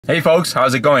Hey folks,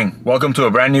 how's it going? Welcome to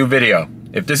a brand new video.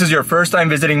 If this is your first time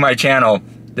visiting my channel,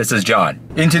 this is John.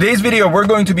 In today's video, we're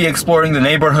going to be exploring the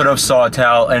neighborhood of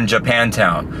Sawtelle and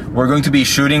Japantown. We're going to be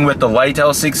shooting with the Light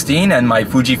L16 and my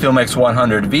Fujifilm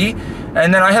X100V,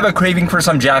 and then I have a craving for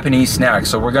some Japanese snacks,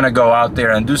 so we're gonna go out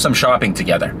there and do some shopping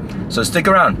together. So stick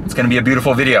around, it's gonna be a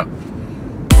beautiful video.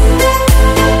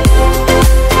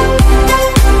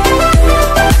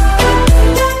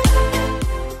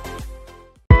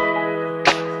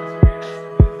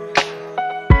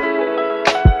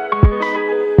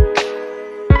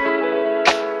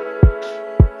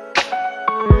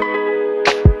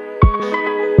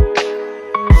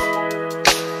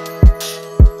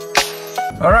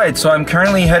 Alright, so I'm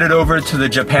currently headed over to the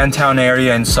Japantown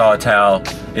area in Sawtelle.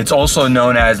 It's also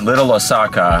known as Little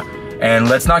Osaka. And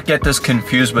let's not get this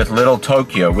confused with Little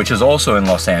Tokyo, which is also in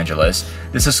Los Angeles.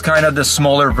 This is kind of the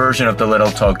smaller version of the Little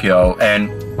Tokyo,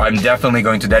 and I'm definitely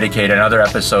going to dedicate another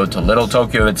episode to Little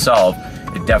Tokyo itself.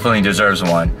 It definitely deserves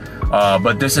one.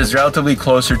 But this is relatively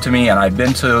closer to me, and I've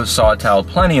been to Sawtelle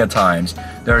plenty of times.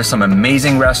 There are some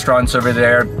amazing restaurants over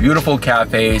there, beautiful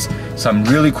cafes, some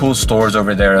really cool stores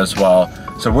over there as well.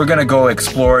 So we're gonna go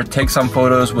explore, take some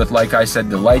photos with, like I said,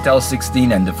 the Light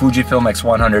L16 and the Fujifilm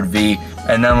X100V.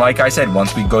 And then, like I said,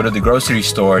 once we go to the grocery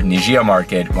store, Nijiya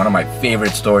Market, one of my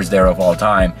favorite stores there of all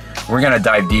time, we're gonna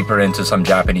dive deeper into some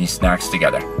Japanese snacks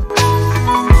together.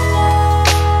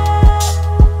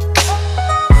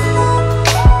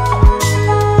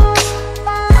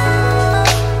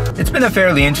 It's been a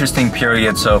fairly interesting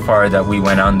period so far that we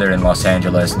went under in Los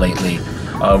Angeles lately.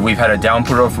 We've had a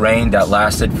downpour of rain that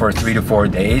lasted for 3 to 4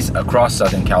 days across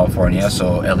Southern California,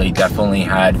 so LA definitely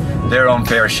had their own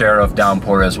fair share of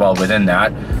downpour as well within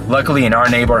that. Luckily in our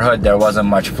neighborhood there wasn't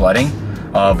much flooding,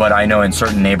 but I know in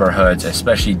certain neighborhoods,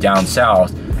 especially down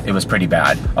south, it was pretty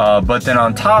bad. But then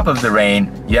on top of the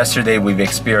rain, yesterday we've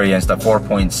experienced a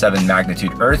 4.7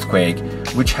 magnitude earthquake,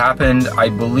 which happened, I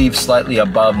believe, slightly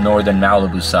above northern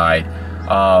Malibu side.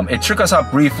 It shook us up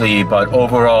briefly, but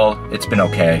overall, it's been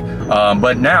okay.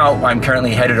 But now, I'm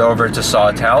currently headed over to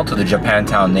Sawtelle, to the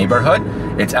Japantown neighborhood.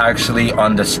 It's actually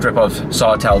on the strip of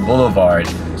Sawtelle Boulevard.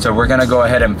 So we're gonna go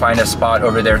ahead and find a spot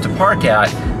over there to park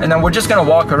at, and then we're just gonna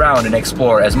walk around and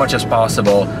explore as much as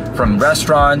possible, from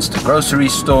restaurants to grocery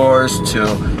stores to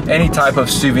any type of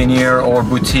souvenir or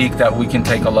boutique that we can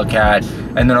take a look at.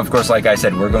 And then of course, like I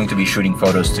said, we're going to be shooting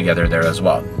photos together there as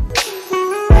well.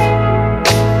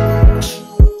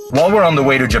 While we're on the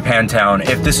way to Japantown,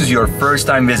 if this is your first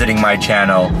time visiting my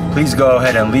channel, please go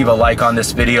ahead and leave a like on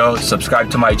this video, subscribe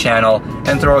to my channel,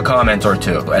 and throw a comment or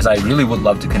two, as I really would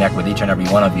love to connect with each and every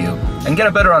one of you and get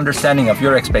a better understanding of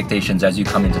your expectations as you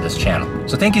come into this channel.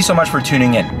 So thank you so much for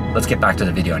tuning in. Let's get back to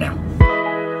the video now.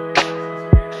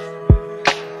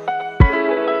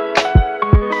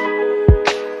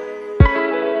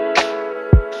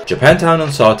 Japantown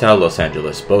and Sawtelle, Los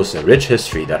Angeles boasts a rich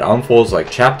history that unfolds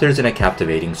like chapters in a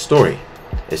captivating story.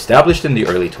 Established in the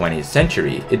early 20th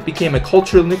century, it became a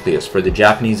cultural nucleus for the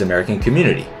Japanese American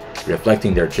community,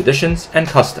 reflecting their traditions and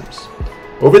customs.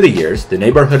 Over the years, the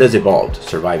neighborhood has evolved,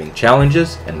 surviving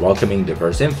challenges and welcoming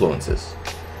diverse influences.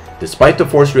 Despite the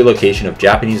forced relocation of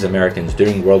Japanese Americans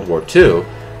during World War II,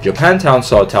 Japantown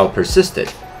Sawtelle persisted,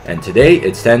 and today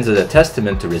it stands as a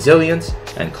testament to resilience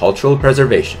and cultural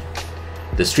preservation.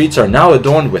 The streets are now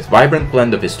adorned with a vibrant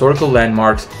blend of historical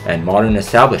landmarks and modern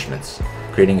establishments,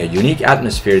 creating a unique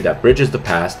atmosphere that bridges the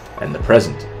past and the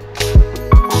present.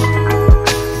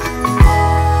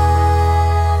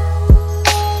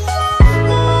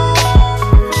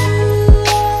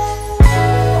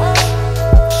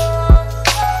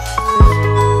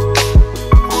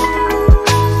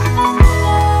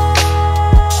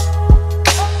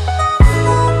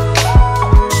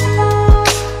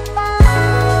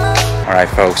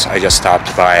 Alright folks, I just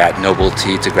stopped by at Noble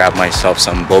Tea to grab myself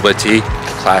some boba tea,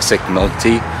 classic milk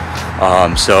tea.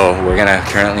 So we're gonna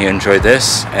currently enjoy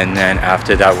this, and then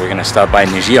after that we're gonna stop by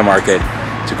Nijiya Market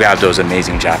to grab those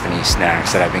amazing Japanese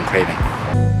snacks that I've been craving.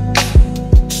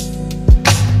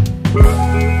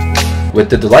 With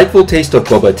the delightful taste of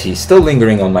boba tea still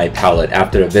lingering on my palate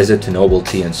after a visit to Noble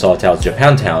Tea in Sawtelle's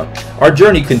Japantown, our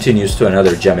journey continues to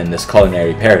another gem in this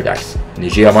culinary paradise,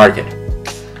 Nijiya Market.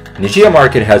 Nijiya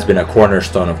Market has been a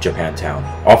cornerstone of Japantown,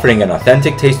 offering an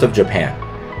authentic taste of Japan.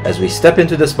 As we step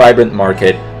into this vibrant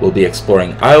market, we'll be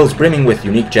exploring aisles brimming with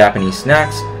unique Japanese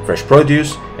snacks, fresh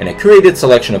produce, and a curated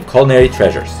selection of culinary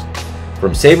treasures.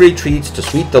 From savory treats to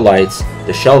sweet delights,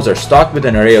 the shelves are stocked with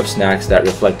an array of snacks that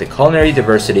reflect the culinary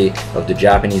diversity of the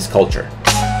Japanese culture.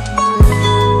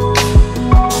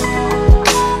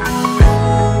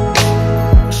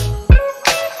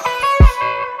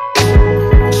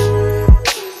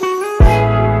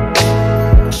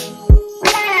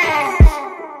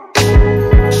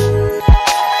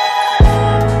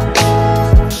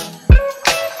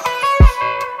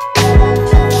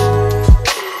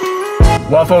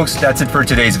 Well folks, that's it for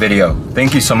today's video.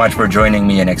 Thank you so much for joining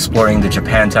me in exploring the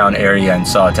Japantown area in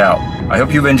Sawtelle. I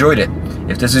hope you've enjoyed it.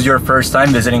 If this is your first time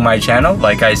visiting my channel,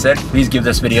 like I said, please give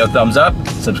this video a thumbs up,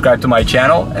 subscribe to my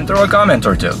channel, and throw a comment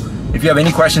or two. If you have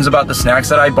any questions about the snacks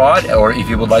that I bought, or if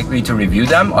you would like me to review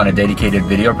them on a dedicated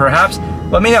video perhaps,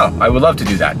 let me know. I would love to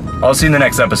do that. I'll see you in the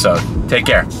next episode. Take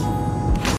care.